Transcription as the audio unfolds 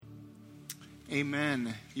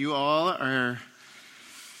Amen. You all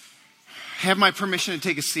have my permission to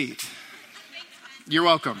take a seat. You're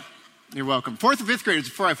welcome. You're welcome. Fourth and fifth graders,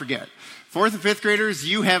 before I forget. Fourth and fifth graders,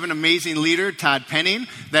 you have an amazing leader, Todd Penning,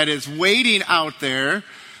 that is waiting out there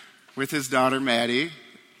with his daughter, Maddie,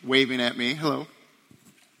 waving at me. Hello.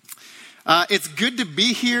 It's good to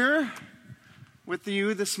be here with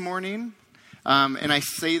you this morning. And I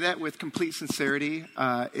say that with complete sincerity.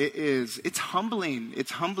 It's humbling.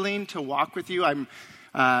 It's humbling to walk with you.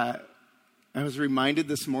 I was reminded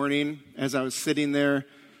this morning as I was sitting there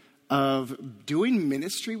of doing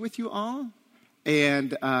ministry with you all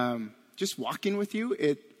and just walking with you.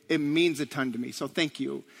 It means a ton to me. So thank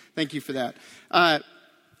you. Thank you for that.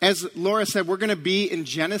 As Laura said, we're going to be in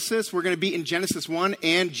Genesis. We're going to be in Genesis 1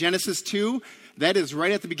 and Genesis 2. That is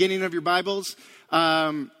right at the beginning of your Bibles.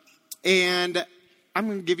 And I'm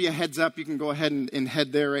going to give you a heads up. You can go ahead and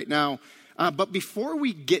head there right now. But before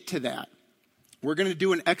we get to that, we're going to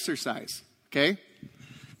do an exercise, okay?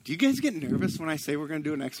 Do you guys get nervous when I say we're going to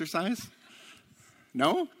do an exercise?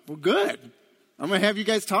 No? Well, good. I'm going to have you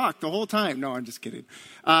guys talk the whole time. No, I'm just kidding.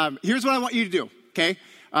 Here's what I want you to do, okay?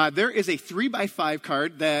 There is a 3x5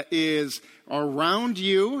 card that is around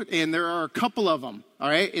you, and there are a couple of them, all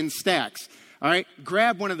right, in stacks. All right,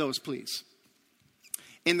 grab one of those, please.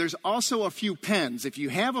 And there's also a few pens. If you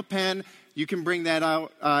have a pen, you can bring that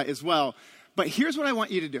out as well. But here's what I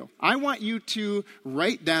want you to do. I want you to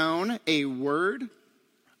write down a word,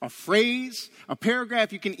 a phrase, a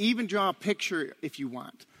paragraph. You can even draw a picture if you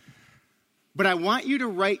want. But I want you to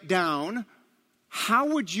write down, how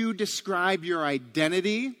would you describe your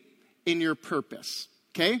identity and your purpose?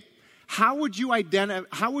 Okay? How would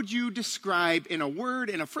you describe in a word,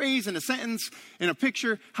 in a phrase, in a sentence, in a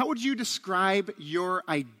picture, how would you describe your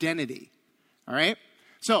identity? All right?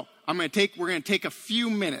 So we're going to take a few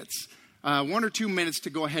minutes, 1 or 2 minutes to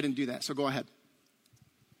go ahead and do that. So go ahead.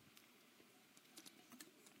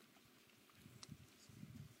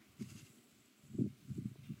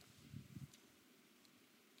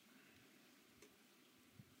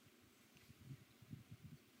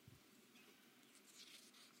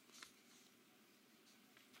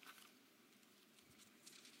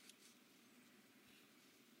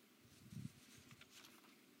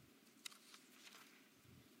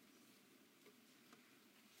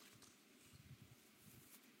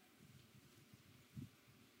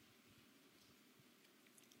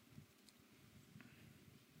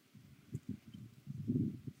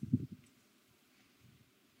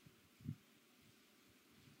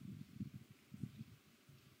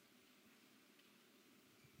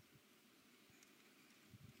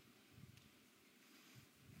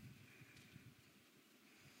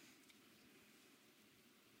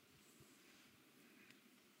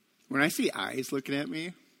 When I see eyes looking at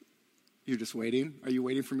me, you're just waiting. Are you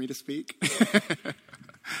waiting for me to speak?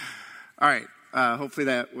 All right. Hopefully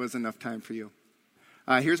that was enough time for you.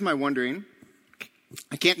 Here's my wondering.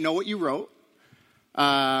 I can't know what you wrote.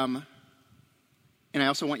 And I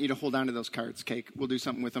also want you to hold on to those cards, okay? We'll do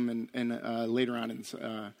something with them later on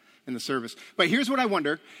in the service. But here's what I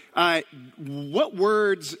wonder. What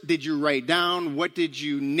words did you write down? What did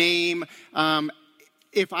you name?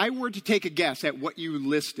 If I were to take a guess at what you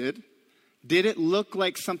listed, did it look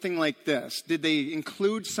like something like this? Did they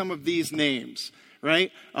include some of these names,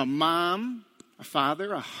 right? A mom, a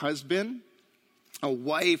father, a husband, a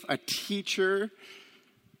wife, a teacher,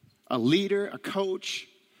 a leader, a coach?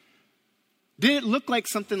 Did it look like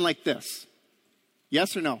something like this?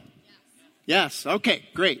 Yes or no? Yes. Okay,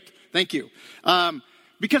 great. Thank you.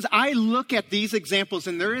 Because I look at these examples,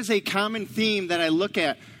 and there is a common theme that I look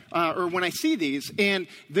at, or when I see these, and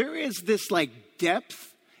there is this like depth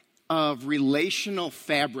of relational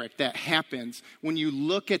fabric that happens when you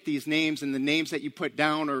look at these names and the names that you put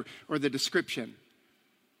down or the description.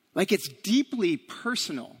 Like it's deeply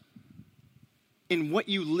personal in what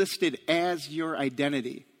you listed as your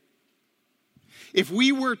identity. If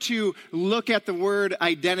we were to look at the word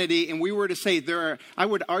identity and we were to say I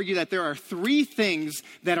would argue that there are 3 things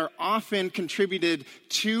that are often contributed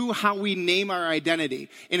to how we name our identity.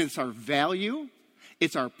 And it's our value,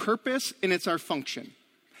 it's our purpose, and it's our function.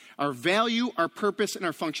 Our value, our purpose, and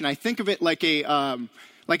our function. I think of it like a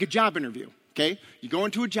job interview, okay? You go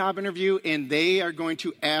into a job interview and they are going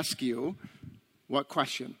to ask you, what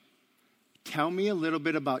question? Tell me a little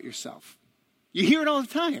bit about yourself. You hear it all the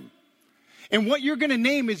time. And what you're going to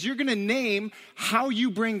name is you're going to name how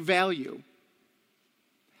you bring value.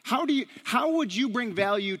 How would you bring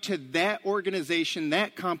value to that organization,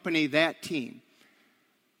 that company, that team?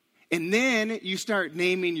 And then you start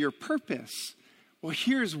naming your purpose. Well,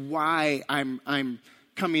 here's why I'm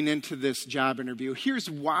coming into this job interview. Here's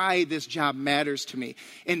why this job matters to me.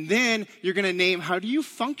 And then you're going to name, how do you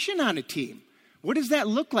function on a team? What does that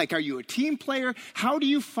look like? Are you a team player? How do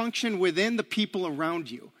you function within the people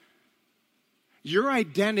around you? Your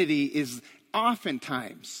identity is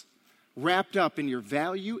oftentimes wrapped up in your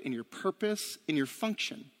value, in your purpose, in your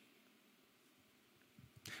function.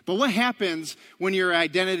 But what happens when your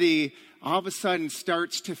identity all of a sudden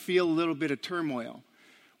starts to feel a little bit of turmoil?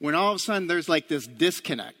 When all of a sudden there's like this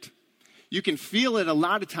disconnect. You can feel it a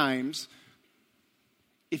lot of times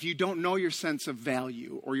if you don't know your sense of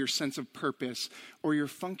value or your sense of purpose or your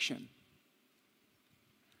function.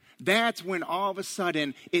 That's when all of a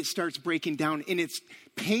sudden it starts breaking down, and it's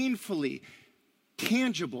painfully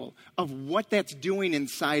tangible of what that's doing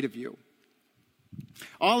inside of you.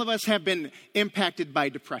 All of us have been impacted by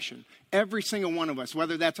depression. Every single one of us,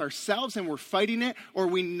 whether that's ourselves and we're fighting it, or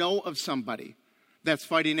we know of somebody that's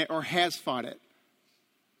fighting it or has fought it.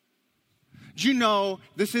 Do you know,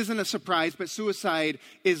 this isn't a surprise, but suicide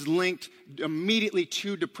is linked immediately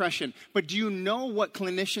to depression. But do you know what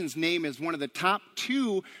clinicians name as one of the top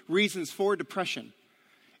 2 reasons for depression?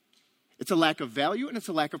 It's a lack of value and it's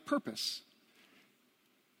a lack of purpose.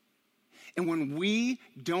 And when we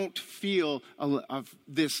don't feel of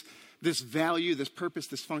this value, this purpose,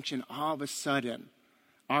 this function, all of a sudden,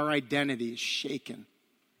 our identity is shaken.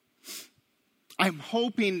 I'm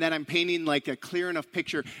hoping that I'm painting like a clear enough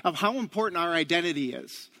picture of how important our identity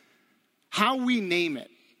is. How we name it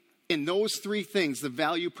in those 3 things, the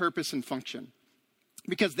value, purpose, and function.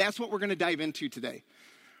 Because that's what we're going to dive into today.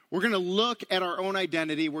 We're going to look at our own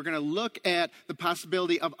identity. We're going to look at the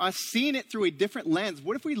possibility of us seeing it through a different lens.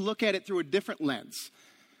 What if we look at it through a different lens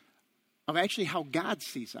of actually how God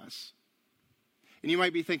sees us? And you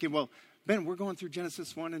might be thinking, well, Ben, we're going through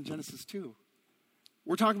Genesis 1 and Genesis 2.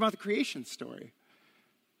 We're talking about the creation story.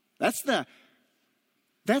 How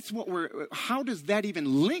does that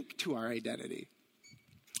even link to our identity?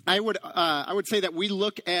 I would say that we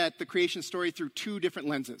look at the creation story through 2 different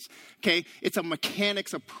lenses. Okay, it's a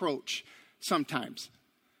mechanics approach sometimes,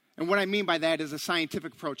 and what I mean by that is a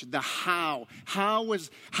scientific approach. The how.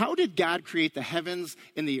 How did God create the heavens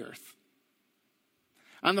and the earth?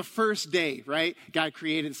 On the first day, right? God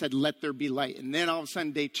created and said, "Let there be light," and then all of a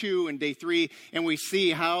sudden, day 2 and day 3, and we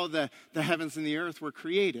see how the heavens and the earth were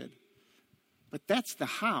created. But that's the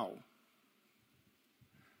how.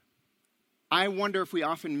 I wonder if we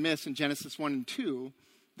often miss in Genesis 1 and 2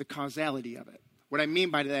 the causality of it. What I mean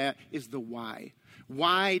by that is the why.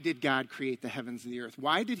 Why did God create the heavens and the earth?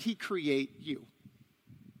 Why did he create you?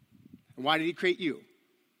 And why did he create you?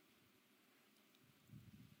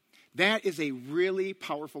 That is a really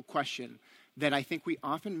powerful question that I think we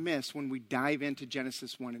often miss when we dive into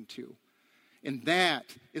Genesis 1 and 2. And that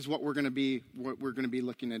is what we're going to be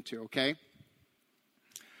looking into, okay?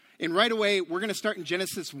 And right away, we're going to start in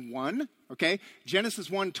Genesis 1, okay? Genesis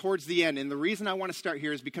 1 towards the end. And the reason I want to start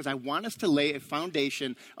here is because I want us to lay a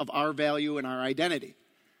foundation of our value and our identity.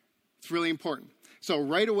 It's really important. So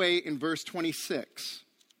right away in verse 26,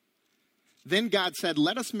 then God said,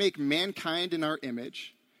 "Let us make mankind in our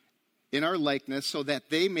image, in our likeness, so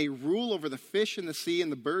that they may rule over the fish in the sea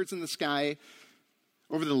and the birds in the sky,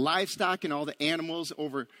 over the livestock and all the animals,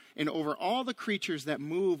 over all the creatures that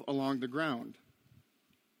move along the ground."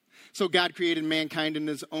 So God created mankind in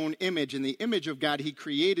his own image. In the image of God, he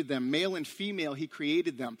created them. Male and female, he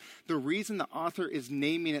created them. The reason the author is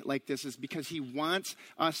naming it like this is because he wants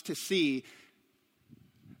us to see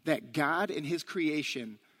that God in his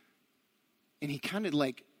creation, and he kind of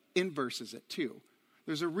like inverses it too.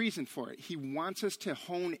 There's a reason for it. He wants us to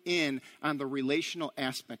hone in on the relational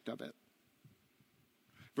aspect of it.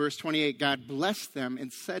 Verse 28, God blessed them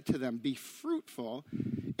and said to them, "Be fruitful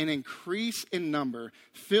and increase in number.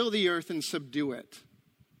 Fill the earth and subdue it.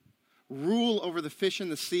 Rule over the fish in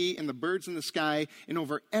the sea and the birds in the sky and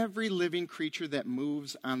over every living creature that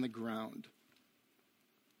moves on the ground."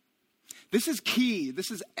 This is key. This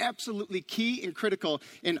is absolutely key and critical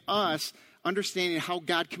in us understanding how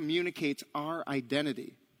God communicates our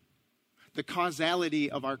identity, the causality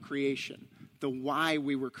of our creation, the why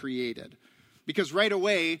we were created. Because right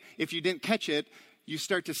away, if you didn't catch it, you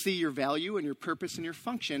start to see your value and your purpose and your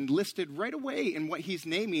function listed right away in what he's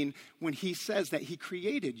naming when he says that he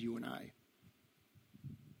created you and I.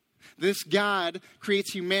 This God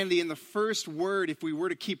creates humanity, and the first word, if we were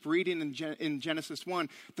to keep reading in Genesis 1,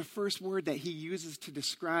 the first word that he uses to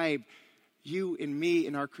describe you and me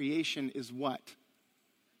in our creation is what?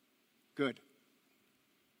 Good.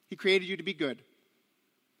 He created you to be good.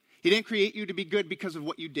 He didn't create you to be good because of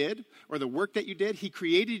what you did or the work that you did. He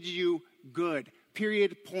created you good,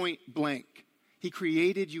 period, point blank. He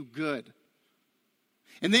created you good.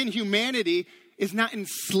 And then humanity is not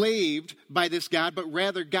enslaved by this God, but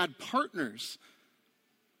rather God partners.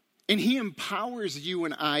 And he empowers you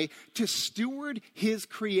and I to steward his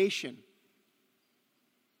creation.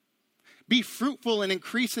 Be fruitful and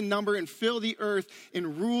increase in number and fill the earth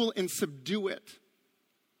and rule and subdue it.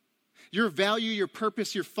 Your value, your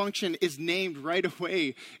purpose, your function is named right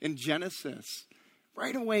away in Genesis.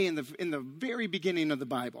 Right away in the very beginning of the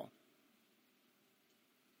Bible.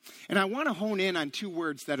 And I want to hone in on two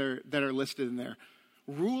words that are listed in there.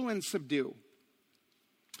 Rule and subdue.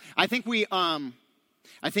 I think we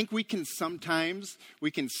can sometimes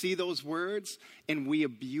see those words and we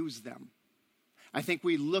abuse them. I think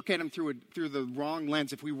we look at them through the wrong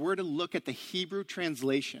lens. If we were to look at the Hebrew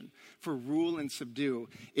translation for rule and subdue,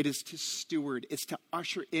 it is to steward, it's to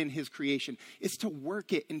usher in his creation, it's to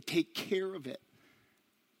work it and take care of it.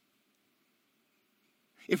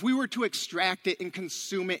 If we were to extract it and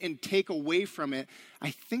consume it and take away from it,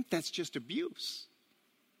 I think that's just abuse.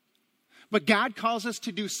 But God calls us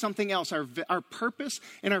to do something else. Our purpose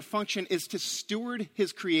and our function is to steward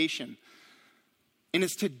his creation. And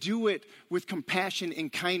it's to do it with compassion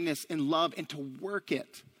and kindness and love and to work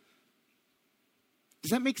it.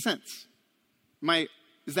 Does that make sense?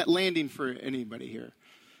 Is that landing for anybody here?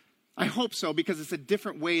 I hope so, because it's a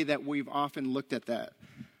different way that we've often looked at that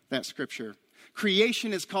scripture.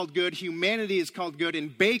 Creation is called good, humanity is called good,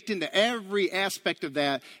 and baked into every aspect of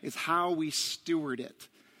that is how we steward it.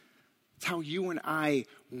 It's how you and I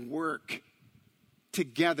work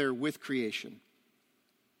together with creation.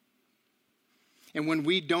 And when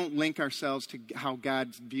we don't link ourselves to how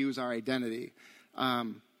God views our identity, I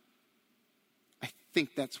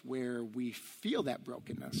think that's where we feel that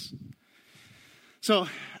brokenness. So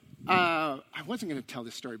I wasn't going to tell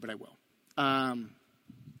this story, but I will.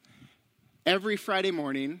 Every Friday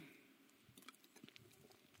morning,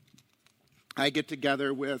 I get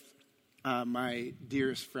together with my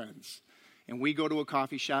dearest friends, and we go to a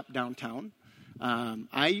coffee shop downtown.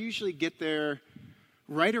 I usually get there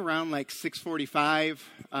right around like 6:45.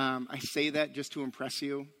 I say that just to impress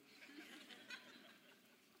you.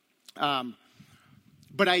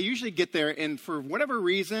 But I usually get there, and for whatever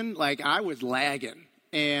reason, like I was lagging,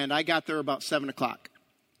 and I got there about 7 o'clock.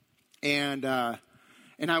 And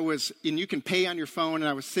you can pay on your phone, and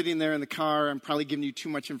I was sitting there in the car. I'm probably giving you too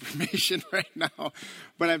much information right now,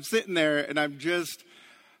 but I'm sitting there, and I'm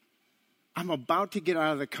about to get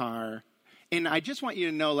out of the car, and I just want you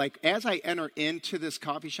to know, like, as I enter into this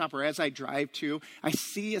coffee shop, or as I drive to, I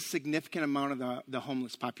see a significant amount of the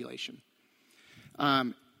homeless population.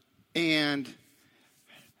 And,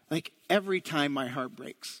 like, every time my heart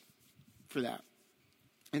breaks for that.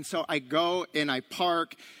 And so I go and I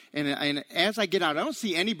park, and as I get out, I don't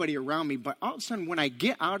see anybody around me, but all of a sudden when I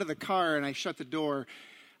get out of the car and I shut the door,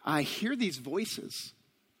 I hear these voices.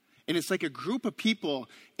 And it's like a group of people,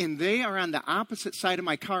 and they are on the opposite side of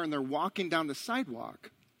my car, and they're walking down the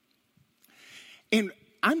sidewalk. And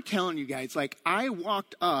I'm telling you guys, like, I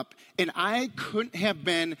walked up, and I couldn't have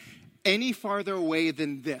been any farther away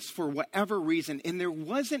than this for whatever reason. And there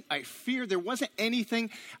wasn't a fear. There wasn't anything.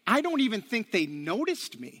 I don't even think they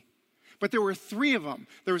noticed me. But there were three of them.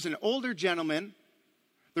 There was an older gentleman,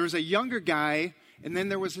 there was a younger guy, and then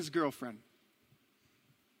there was his girlfriend.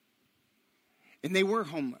 And they were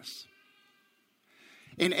homeless.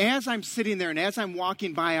 And as I'm sitting there and as I'm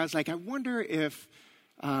walking by, I was like, I wonder if,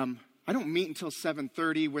 I don't meet until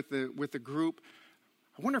 7:30 with the group.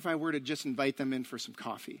 I wonder if I were to just invite them in for some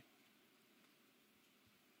coffee.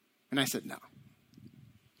 And I said, no,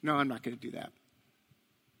 I'm not going to do that.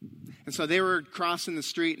 And so they were crossing the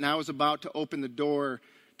street, and I was about to open the door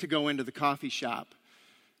to go into the coffee shop.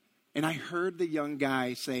 And I heard the young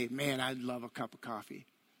guy say, man, I'd love a cup of coffee.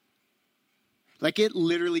 Like, it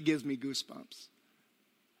literally gives me goosebumps.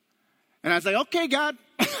 And I was like, okay, God,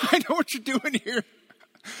 I know what you're doing here.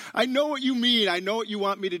 I know what you mean. I know what you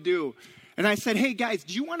want me to do. And I said, hey, guys,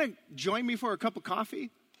 do you want to join me for a cup of coffee?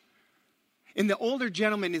 And the older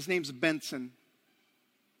gentleman, his name's Benson.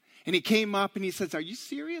 And he came up and he says, are you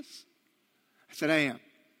serious? I said, I am.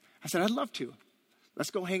 I said, I'd love to.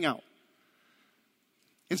 Let's go hang out.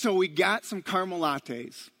 And so we got some caramel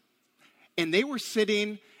lattes. And they were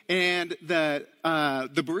sitting, and the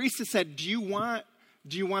barista said, do you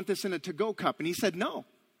want this in a to-go cup? And he said, no.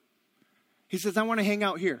 He says, I want to hang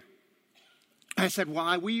out here. I said,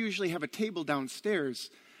 well, we usually have a table downstairs.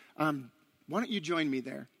 Why don't you join me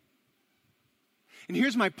there? And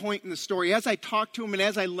here's my point in the story. As I talked to him and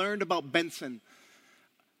as I learned about Benson,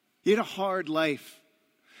 he had a hard life.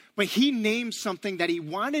 But he named something that he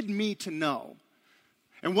wanted me to know.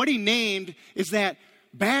 And what he named is that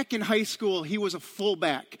back in high school, he was a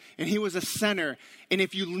fullback and he was a center. And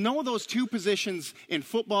if you know those two positions in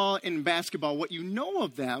football and basketball, what you know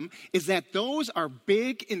of them is that those are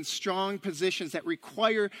big and strong positions that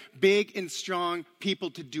require big and strong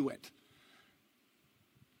people to do it.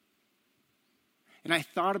 And I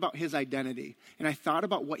thought about his identity, and I thought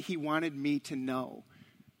about what he wanted me to know,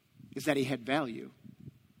 is that he had value,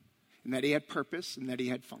 and that he had purpose, and that he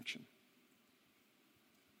had function.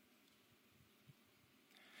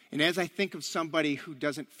 And as I think of somebody who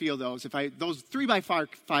doesn't feel those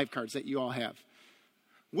 3x5 cards that you all have,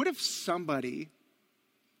 what if somebody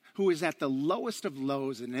who is at the lowest of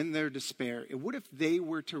lows and in their despair, what if they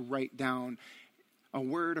were to write down a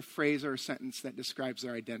word, a phrase, or a sentence that describes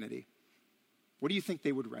their identity? What do you think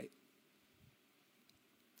they would write?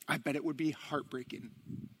 I bet it would be heartbreaking.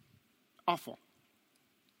 Awful.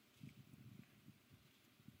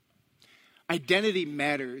 Identity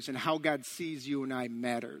matters, and how God sees you and I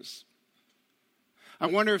matters. I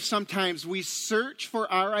wonder if sometimes we search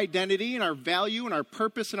for our identity and our value and our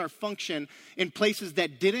purpose and our function in places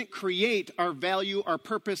that didn't create our value, our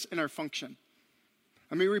purpose, and our function.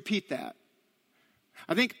 Let me repeat that.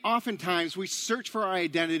 I think oftentimes we search for our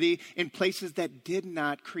identity in places that did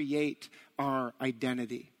not create our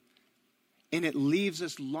identity. And it leaves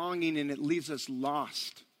us longing and it leaves us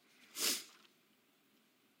lost.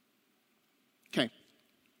 Okay,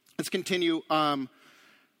 let's continue.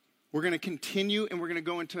 We're going to continue and we're going to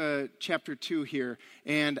go into chapter 2 here.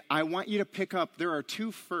 And I want you to pick up, there are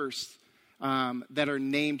 2 firsts that are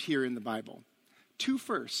named here in the Bible. 2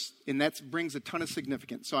 firsts, and that brings a ton of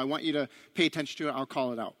significance. So I want you to pay attention to it. I'll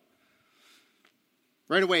call it out.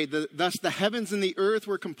 Right away, thus the heavens and the earth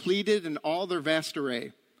were completed in all their vast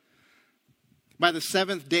array. By the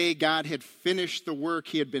 7th day, God had finished the work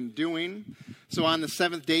he had been doing. So on the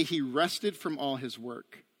 7th day, he rested from all his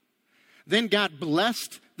work. Then God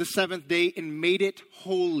blessed the 7th day and made it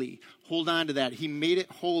holy. Hold on to that. He made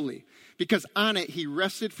it holy. Because on it, he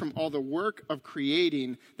rested from all the work of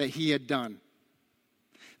creating that he had done.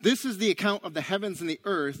 This is the account of the heavens and the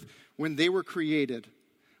earth when they were created.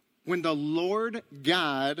 When the Lord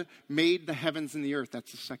God made the heavens and the earth. That's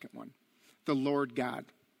the second one. The Lord God.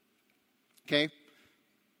 Okay? I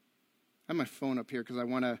have my phone up here because I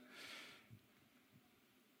want to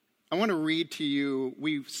read to you.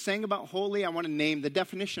 We sang about holy. I want to name the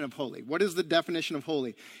definition of holy. What is the definition of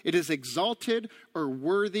holy? It is exalted or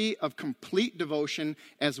worthy of complete devotion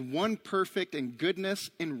as one perfect in goodness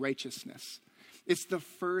and righteousness. It's the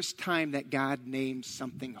first time that God names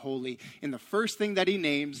something holy. And the first thing that he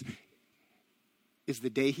names is the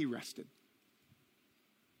day he rested.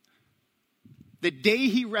 The day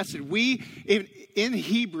he rested. In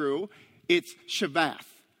Hebrew, it's Shabbat,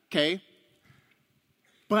 okay?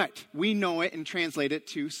 But we know it and translate it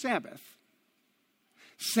to Sabbath.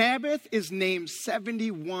 Sabbath is named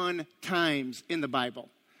 71 times in the Bible,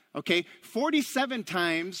 okay? 47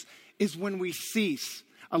 times is when we cease.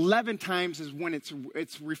 11 times is when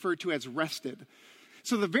it's referred to as rested.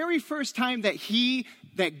 So the very first time that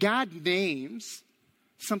God names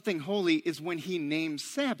something holy is when he names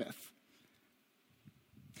Sabbath.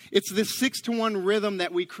 It's this 6-to-1 rhythm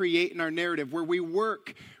that we create in our narrative where we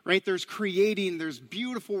work, right? There's creating, there's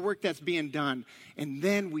beautiful work that's being done. And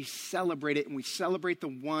then we celebrate it, and we celebrate the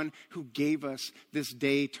one who gave us this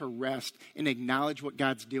day to rest and acknowledge what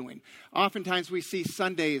God's doing. Oftentimes we see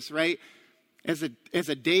Sundays, right, as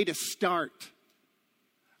a day to start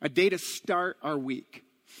our week.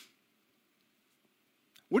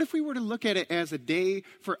 What if we were to look at it as a day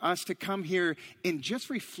for us to come here and just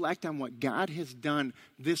reflect on what God has done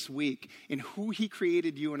this week and who he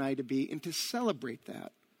created you and I to be, and to celebrate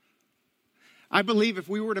that? I believe if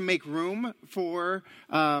we were to make room for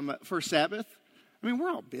Sabbath, I mean,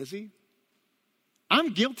 we're all busy.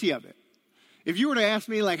 I'm guilty of it. If you were to ask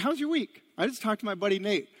me, like, how's your week? I just talked to my buddy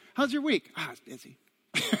Nate. How's your week? I was busy.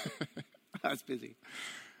 I was busy.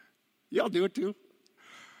 Y'all do it too?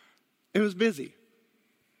 It was busy.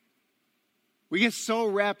 We get so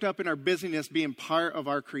wrapped up in our busyness being part of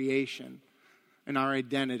our creation and our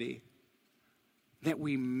identity that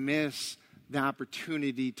we miss the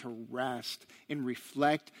opportunity to rest and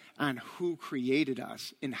reflect on who created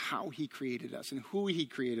us and how he created us and who he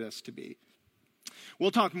created us to be.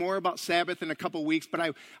 We'll talk more about Sabbath in a couple weeks,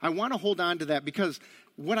 but I want to hold on to that because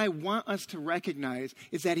what I want us to recognize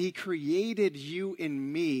is that he created you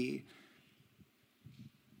and me.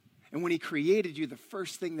 And when he created you, the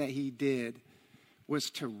first thing that he did was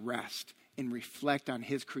to rest and reflect on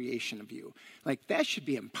his creation of you. Like, that should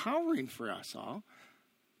be empowering for us all.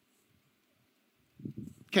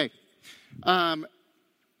 Okay.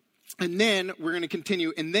 And then we're going to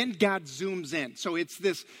continue. And then God zooms in. So it's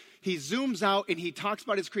this, he zooms out and he talks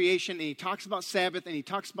about his creation and he talks about Sabbath and he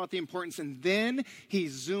talks about the importance. And then he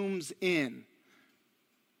zooms in.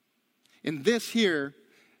 In this here,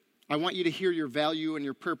 I want you to hear your value and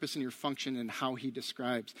your purpose and your function and how he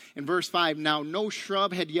describes. In verse 5, now no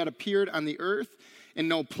shrub had yet appeared on the earth and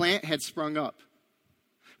no plant had sprung up.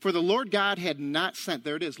 For the Lord God had not sent,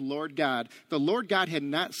 there it is, Lord God. The Lord God had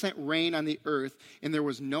not sent rain on the earth, and there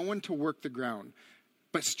was no one to work the ground.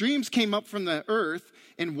 But streams came up from the earth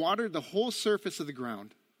and watered the whole surface of the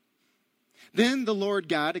ground. Then the Lord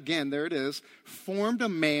God, again, there it is, formed a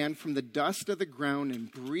man from the dust of the ground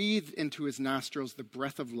and breathed into his nostrils the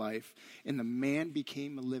breath of life, and the man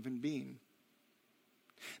became a living being.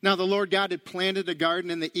 Now the Lord God had planted a garden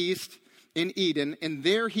in the east, in Eden, and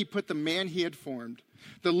there he put the man he had formed.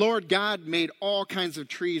 The Lord God made all kinds of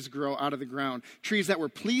trees grow out of the ground, trees that were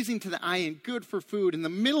pleasing to the eye and good for food. In the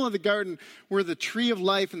middle of the garden were the tree of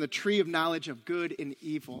life and the tree of knowledge of good and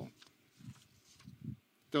evil.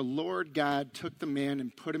 The Lord God took the man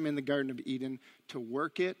and put him in the Garden of Eden to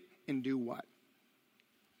work it and do what?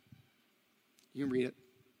 You can read it.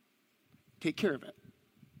 Take care of it.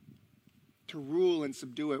 To rule and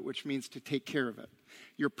subdue it, which means to take care of it.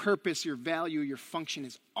 Your purpose, your value, your function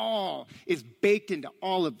is baked into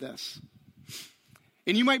all of this.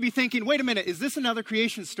 And you might be thinking, wait a minute, is this another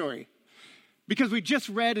creation story? Because we just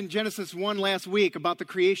read in Genesis 1 last week about the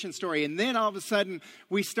creation story, and then all of a sudden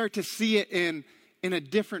we start to see it in a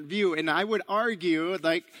different view. And I would argue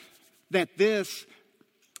that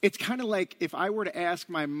it's kind of like if I were to ask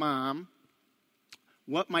my mom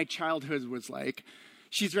what my childhood was like.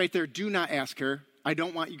 She's right there. Do not ask her. I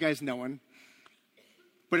don't want you guys knowing.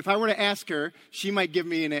 But if I were to ask her, you might give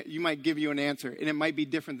you an answer, and it might be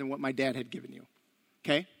different than what my dad had given you.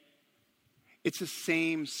 Okay? It's the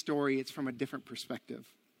same story. It's from a different perspective.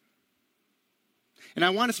 And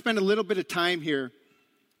I want to spend a little bit of time here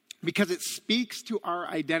because it speaks to our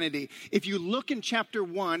identity. If you look in chapter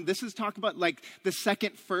 1, this is talk about like the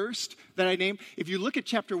second first that I named. If you look at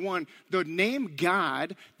chapter 1, the name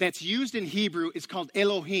God that's used in Hebrew is called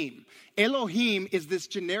Elohim. Elohim is this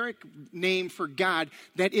generic name for God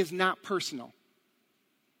that is not personal.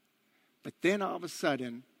 But then all of a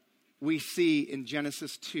sudden, we see in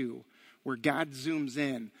Genesis 2 where God zooms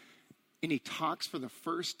in and he talks for the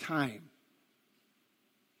first time.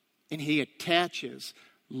 And he attaches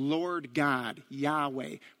Lord God,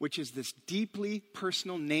 Yahweh, which is this deeply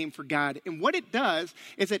personal name for God. And what it does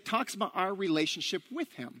is it talks about our relationship with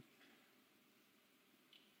him.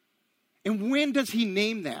 And when does he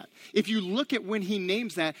name that? If you look at when he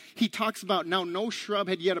names that, he talks about now no shrub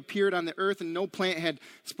had yet appeared on the earth and no plant had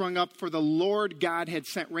sprung up, for the Lord God had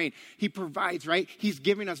sent rain. He provides, right? He's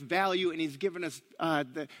giving us value and he's given us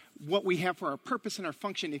what we have for our purpose and our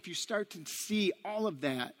function. If you start to see all of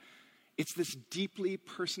that, it's this deeply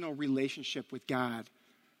personal relationship with God.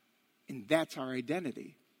 And that's our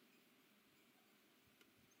identity.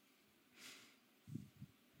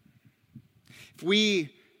 If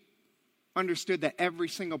we understood that every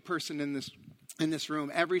single person in this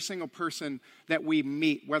room, every single person that we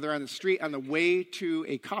meet, whether on the street, on the way to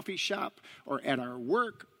a coffee shop, or at our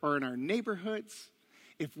work, or in our neighborhoods,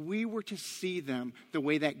 if we were to see them the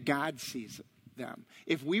way that God sees them,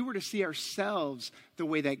 if we were to see ourselves the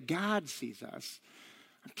way that God sees us,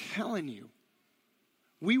 I'm telling you,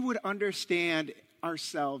 we would understand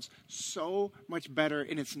ourselves so much better,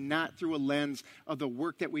 and it's not through a lens of the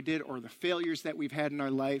work that we did or the failures that we've had in our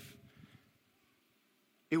life.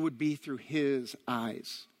 It would be through his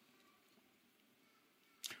eyes.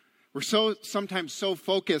 We're sometimes so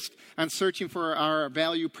focused on searching for our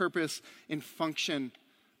value, purpose, and function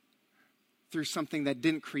through something that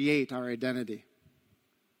didn't create our identity.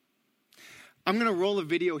 I'm going to roll a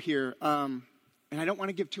video here, and I don't want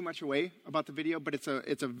to give too much away about the video, but it's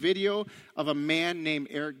a video of a man named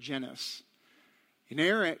Eric Genis. And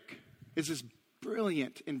Eric is this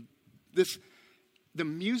brilliant, and the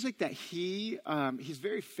music that he's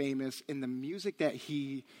very famous, and the music that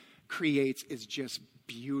he creates is just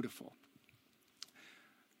beautiful.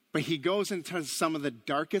 But he goes into some of the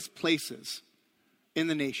darkest places in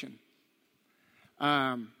the nation.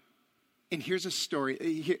 And here's a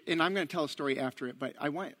story, and I'm going to tell a story after it, but I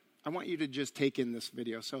want you to just take in this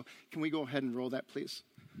video. So can we go ahead and roll that, please?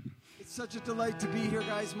 It's such a delight to be here,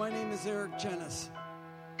 guys. My name is Eric Genis.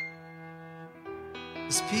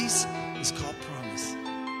 This piece is called Promise.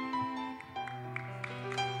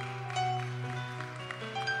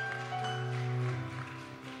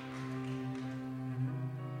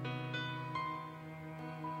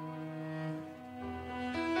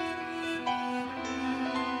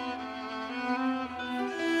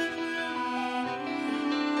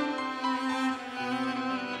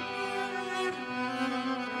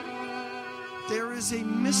 is a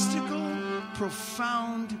mystical,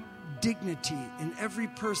 profound dignity in every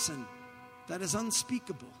person that is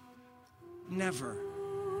unspeakable. Never,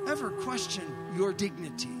 ever question your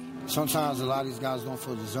dignity. Sometimes a lot of these guys don't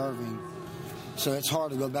feel deserving, so it's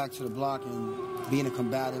hard to go back to the block and be in a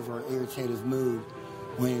combative or irritative mood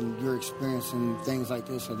when you're experiencing things like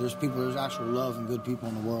this. So there's actual love and good people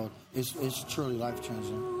in the world. It's truly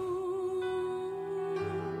life-changing.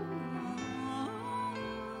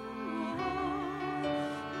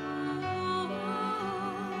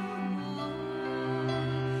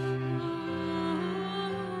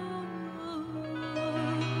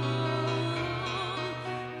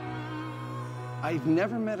 I've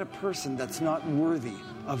never met a person that's not worthy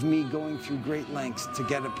of me going through great lengths to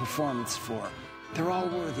get a performance for. They're all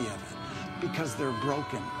worthy of it because they're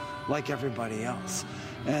broken like everybody else.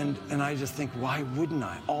 And I just think, why wouldn't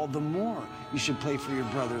I? All the more you should play for your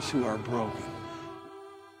brothers who are broken.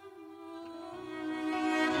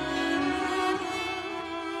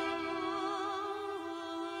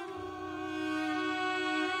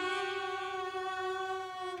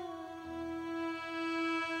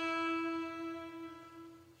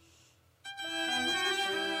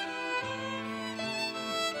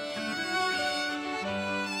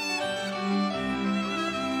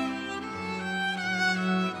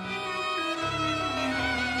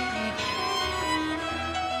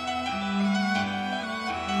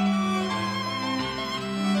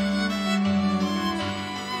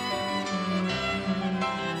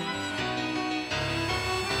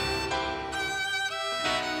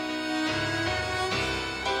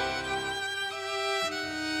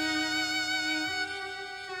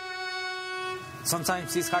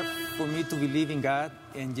 Sometimes it's hard for me to believe in God,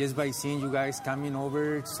 and just by seeing you guys coming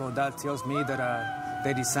over, so that tells me that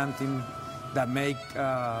there is something that make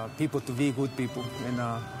people to be good people, and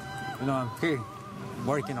I'm here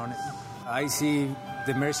working on it. I see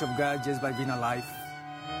the mercy of God just by being alive.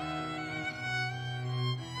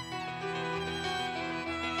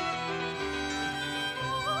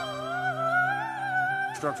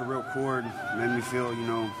 Struck a real chord, made me feel,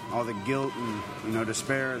 all the guilt and,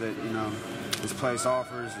 despair that, this place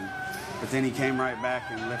offers. But then he came right back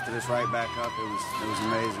and lifted us right back up. It was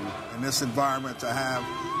amazing. In this environment, to have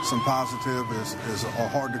some positive is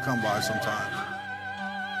hard to come by sometimes.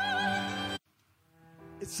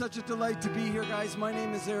 It's such a delight to be here, guys. My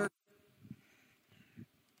name is Eric.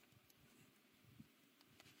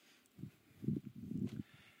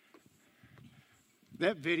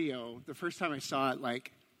 That video, the first time I saw it,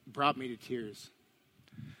 brought me to tears.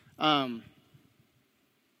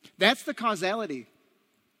 That's the causality.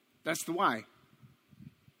 That's the why.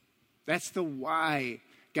 That's the why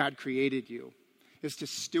God created you, is to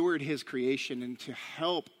steward his creation and to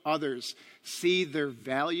help others see their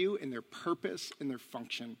value and their purpose and their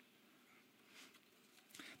function.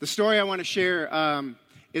 The story I want to share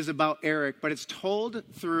is about Eric, but it's told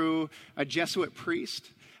through a Jesuit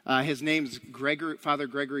priest. His name's Father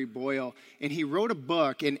Gregory Boyle, and he wrote a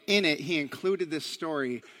book, and in it he included this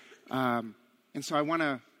story. And so I want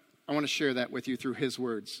to share that with you through his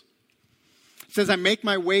words. It says, I make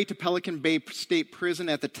my way to Pelican Bay State Prison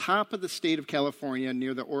at the top of the state of California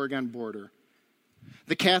near the Oregon border.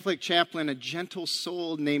 The Catholic chaplain, a gentle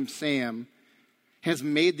soul named Sam, has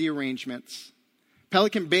made the arrangements.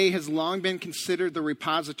 Pelican Bay has long been considered the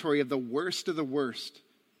repository of the worst of the worst.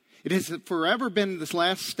 It has forever been this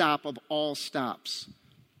last stop of all stops.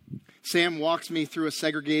 Sam walks me through a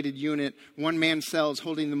segregated unit, one-man cells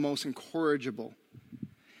holding the most incorrigible.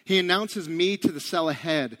 He announces me to the cell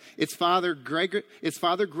ahead. It's Father Greg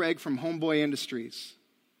from Homeboy Industries.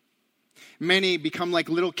 Many become like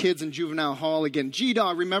little kids in juvenile hall again.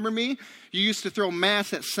 G-Dog, remember me? You used to throw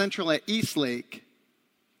mass at Central at Eastlake.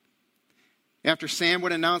 After Sam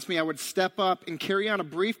would announce me, I would step up and carry on a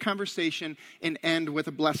brief conversation and end with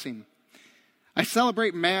a blessing. I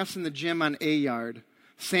celebrate Mass in the gym on A-Yard.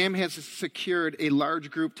 Sam has secured a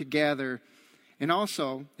large group to gather and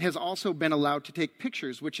has also been allowed to take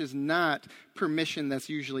pictures, which is not permission that's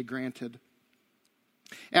usually granted.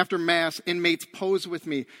 After Mass, inmates pose with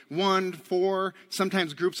me, 1, 4,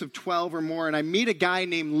 sometimes groups of 12 or more, and I meet a guy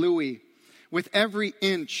named Louis with every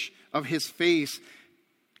inch of his face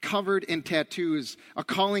covered in tattoos, a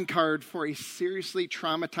calling card for a seriously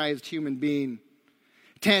traumatized human being.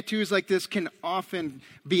 Tattoos like this can often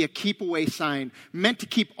be a keep-away sign, meant to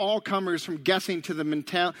keep all comers from guessing to the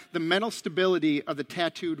mental stability of the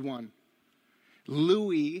tattooed one.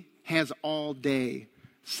 Louis has all day,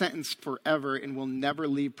 sentenced forever, and will never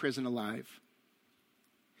leave prison alive.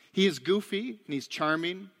 He is goofy, and he's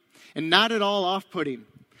charming, and not at all off-putting.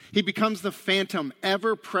 He becomes the phantom,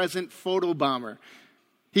 ever-present photobomber.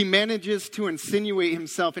 He manages to insinuate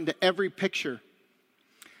himself into every picture.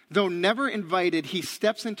 Though never invited, he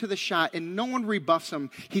steps into the shot and no one rebuffs him.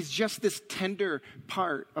 He's just this tender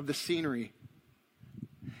part of the scenery.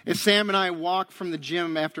 As Sam and I walk from the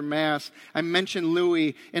gym after Mass, I mention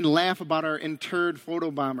Louis and laugh about our interred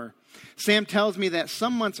photobomber. Sam tells me that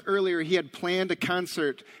some months earlier he had planned a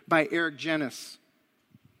concert by Eric Genis.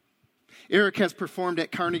 Eric has performed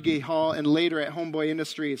at Carnegie Hall and later at Homeboy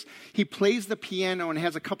Industries. He plays the piano and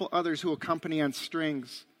has a couple others who accompany on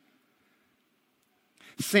strings.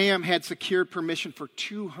 Sam had secured permission for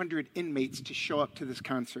 200 inmates to show up to this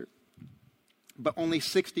concert. But only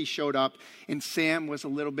 60 showed up, and Sam was a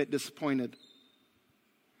little bit disappointed.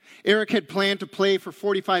 Eric had planned to play for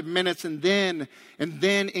 45 minutes and then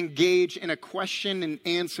engage in a question and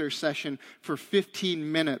answer session for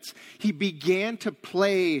 15 minutes. He began to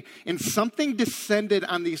play, and something descended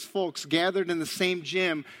on these folks gathered in the same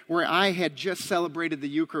gym where I had just celebrated the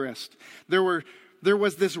Eucharist. There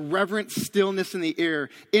was this reverent stillness in the air.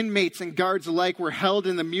 Inmates and guards alike were held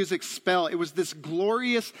in the music's spell. It was this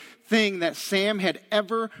glorious thing that Sam had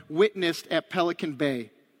ever witnessed at Pelican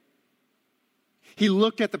Bay. He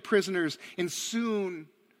looked at the prisoners, and soon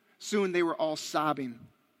they were all sobbing.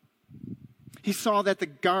 He saw that the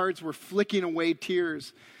guards were flicking away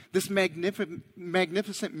tears. This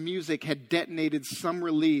magnificent music had detonated some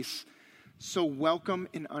release, so welcome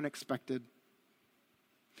and unexpected.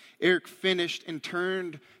 Eric finished and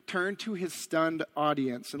turned to his stunned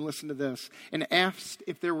audience, and listen to this, and asked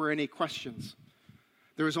if there were any questions.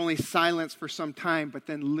 There was only silence for some time, but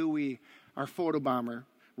then Louis, our photobomber,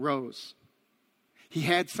 rose. He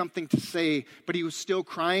had something to say, but he was still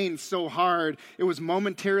crying so hard. It was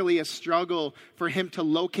momentarily a struggle for him to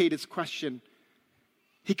locate his question.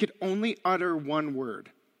 He could only utter one word.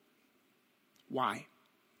 Why?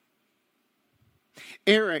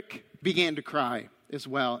 Eric began to cry as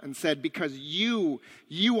well and said, because you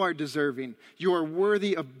are deserving. You are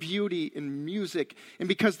worthy of beauty and music, and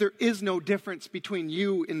because there is no difference between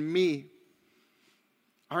you and me.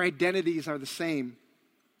 Our identities are the same.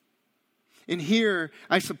 And here,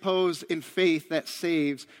 I suppose, in faith that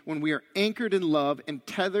saves, when we are anchored in love and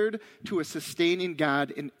tethered to a sustaining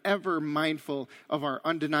God and ever mindful of our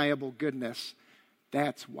undeniable goodness.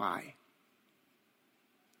 That's why.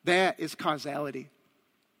 That is causality.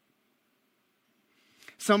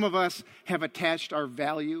 Some of us have attached our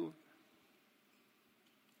value.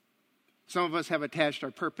 Some of us have attached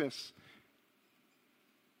our purpose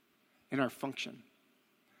and our function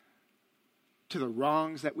to the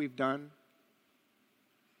wrongs that we've done,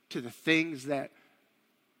 to the things that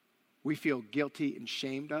we feel guilty and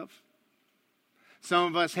shamed of. Some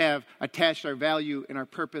of us have attached our value and our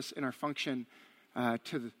purpose and our function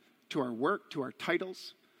to our work, to our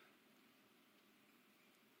titles.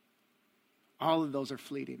 All of those are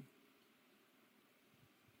fleeting.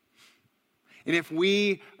 And if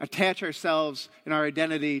we attach ourselves and our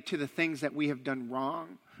identity to the things that we have done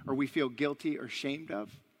wrong or we feel guilty or shamed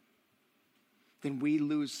of, then we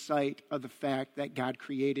lose sight of the fact that God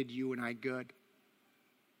created you and I good.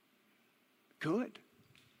 Good.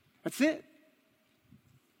 That's it.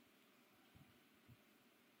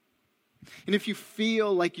 And if you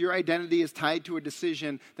feel like your identity is tied to a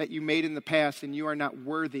decision that you made in the past and you are not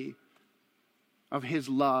worthy of His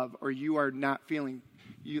love, or you are not feeling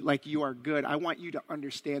like you are good, I want you to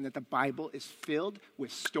understand that the Bible is filled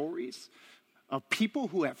with stories of people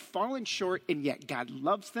who have fallen short, and yet God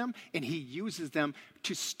loves them, and He uses them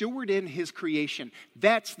to steward in His creation.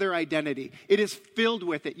 That's their identity. It is filled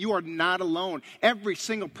with it. You are not alone. Every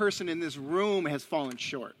single person in this room has fallen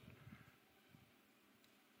short.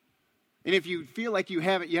 And if you feel like you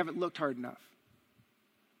haven't looked hard enough.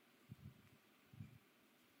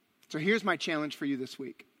 So here's my challenge for you this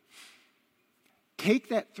week. Take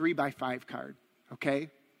that 3x5 card, okay?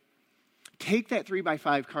 Take that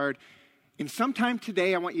 3x5 card, and sometime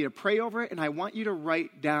today I want you to pray over it, and I want you to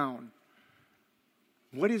write down,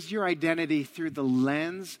 what is your identity through the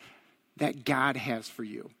lens that God has for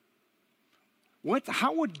you?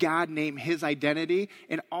 How would God name His identity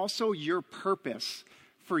and also your purpose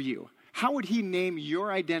for you? How would He name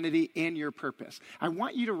your identity and your purpose? I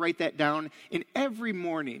want you to write that down, and every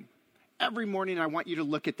morning I want you to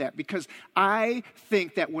look at that, because I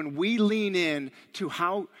think that when we lean in to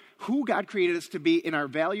who God created us to be in our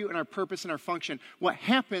value and our purpose and our function, what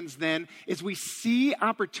happens then is we see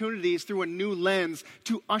opportunities through a new lens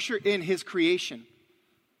to usher in His creation.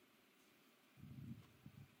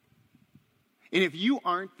 And if you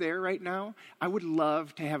aren't there right now, I would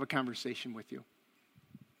love to have a conversation with you.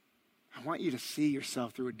 I want you to see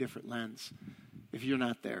yourself through a different lens if you're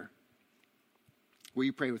not there. Will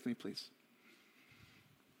you pray with me, please?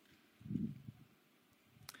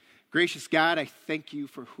 Gracious God, I thank you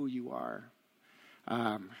for who you are.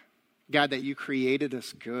 God, that you created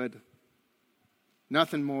us good.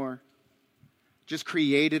 Nothing more. Just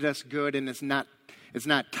created us good, and it's not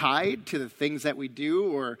tied to the things that we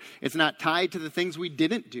do, or it's not tied to the things we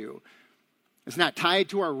didn't do. It's not tied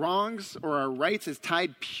to our wrongs or our rights. It's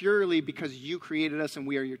tied purely because you created us and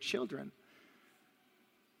we are your children.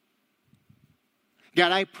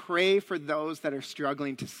 God, I pray for those that are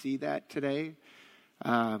struggling to see that today.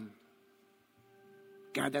 God,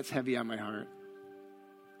 that's heavy on my heart.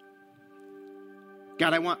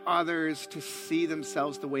 God, I want others to see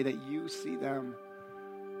themselves the way that you see them.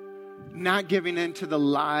 Not giving in to the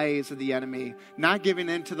lies of the enemy. Not giving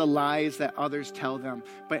in to the lies that others tell them.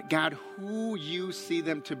 But God, who you see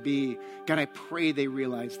them to be. God, I pray they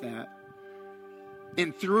realize that.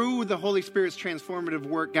 And through the Holy Spirit's transformative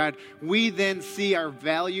work, God, we then see our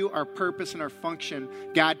value, our purpose, and our function,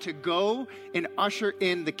 God, to go and usher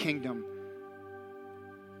in the kingdom.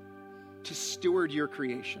 To steward your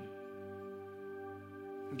creation.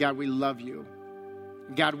 God, we love you.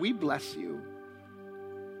 God, we bless you.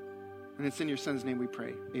 And it's in your Son's name we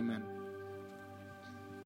pray. Amen.